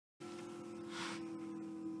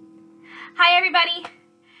Hi everybody!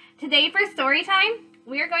 Today for story time,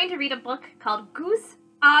 we are going to read a book called Goose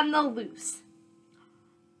on the Loose.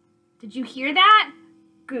 Did you hear that?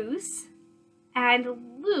 Goose and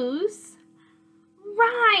loose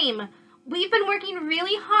rhyme. We've been working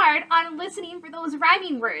really hard on listening for those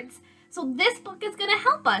rhyming words, so this book is going to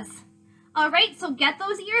help us. Alright, so get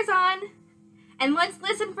those ears on and let's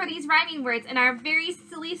listen for these rhyming words in our very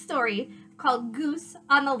silly story called Goose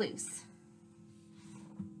on the Loose.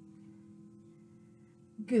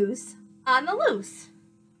 Goose on the Loose.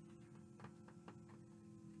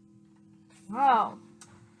 Wow.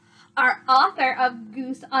 Our author of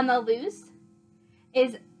Goose on the Loose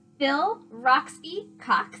is Roxbee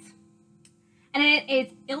Cox, and it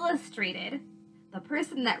is illustrated. The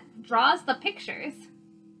person that draws the pictures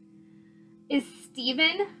is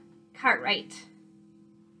Cartwright.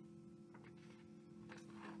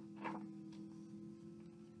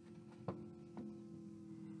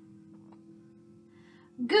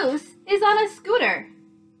 Goose is on a scooter.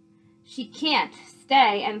 She can't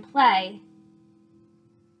stay and play.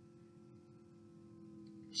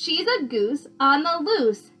 She's a goose on the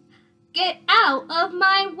loose. Get out of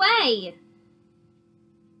my way.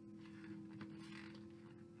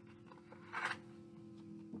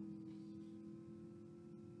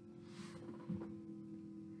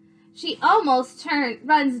 She almost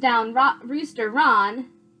runs down Rooster Ron.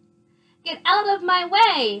 Get out of my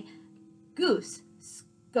way. Goose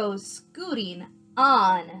goes scooting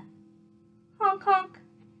on. Honk, honk.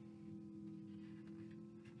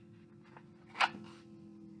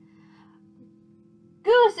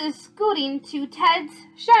 Goose is scooting to Ted's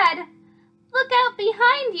shed. Look out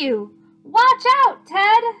behind you. Watch out,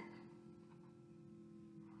 Ted.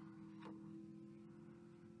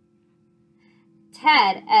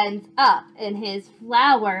 Ted ends up in his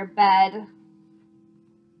flower bed.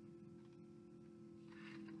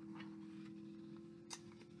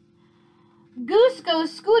 Goose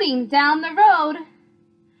goes scooting down the road.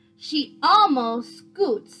 She almost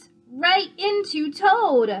scoots right into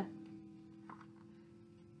Toad.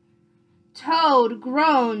 Toad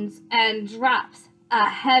groans and drops a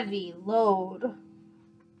heavy load.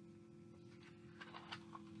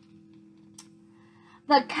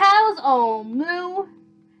 The cows all moo,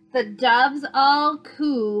 the doves all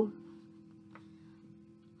coo.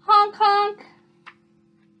 Honk, honk.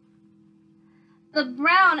 The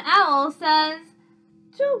brown owl says,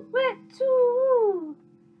 "Too-wit-too."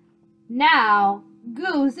 Now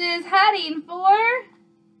Goose is heading for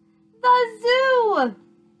the zoo.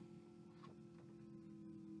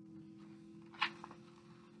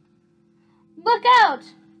 Look out!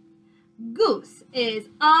 Goose is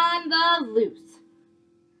on the loose.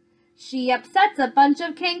 She upsets a bunch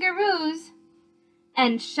of kangaroos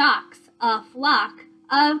and shocks a flock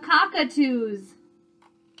of cockatoos.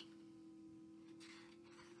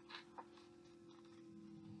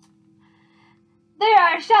 There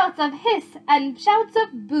are shouts of hiss and shouts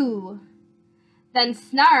of boo, then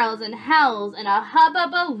snarls and howls in a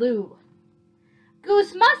hubbubaloo.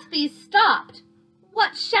 Goose must be stopped.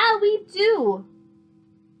 What shall we do?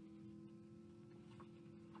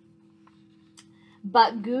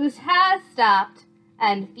 But Goose has stopped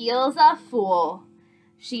and feels a fool.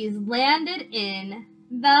 She's landed in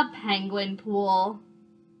the penguin pool.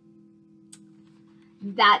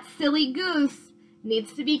 That silly goose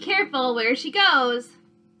needs to be careful where she goes.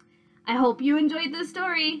 I hope you enjoyed this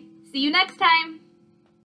story. See you next time.